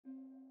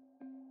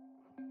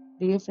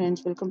Dear friends,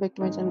 welcome back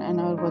to my channel and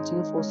now we're watching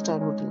a 4-star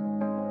hotel.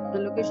 The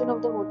location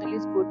of the hotel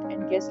is good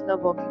and guests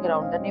love walking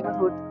around the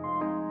neighborhood.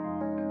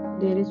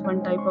 There is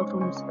one type of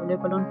rooms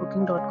available on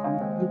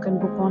booking.com. You can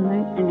book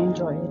online and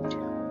enjoy it.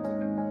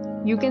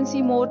 You can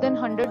see more than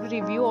 100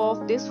 reviews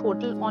of this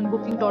hotel on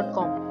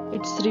booking.com.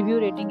 Its review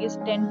rating is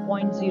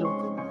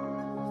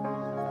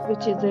 10.0,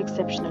 which is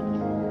exceptional.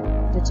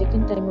 The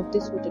check-in time of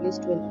this hotel is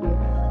 12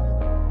 p.m.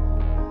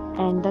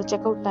 and the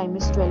checkout time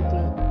is 12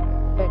 p.m.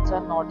 Pets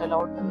are not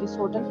allowed in this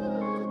hotel.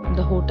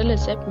 The hotel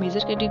accepts major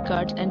credit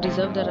cards and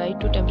reserves the right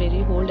to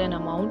temporarily hold an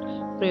amount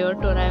prior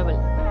to arrival.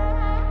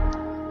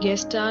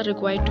 Guests are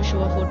required to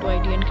show a photo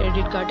ID and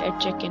credit card at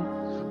check-in.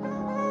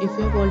 If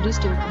you have already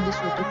stayed in this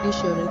hotel, please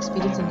share your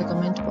experience in the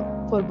comment box.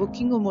 For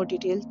booking or more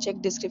details, check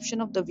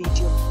description of the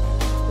video.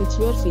 If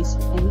you are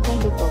facing any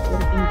kind of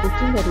problem in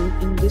booking a room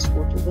in this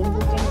hotel, then you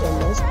can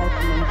tell us by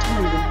commenting.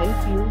 We will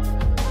help you.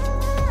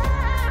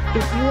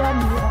 If you are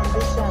new on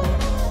this channel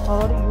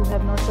or you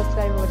have not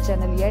subscribed our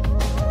channel yet,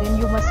 then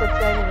you must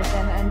subscribe our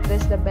channel and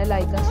press the bell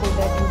icon so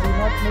that you do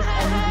not miss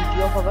any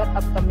video of our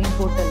upcoming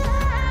hotel.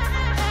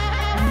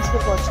 Thanks for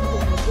watching the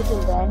video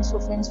till the end. So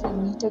friends, we'll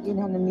meet again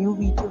on a new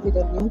video with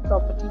a new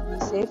property. Be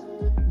safe,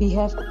 be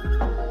happy.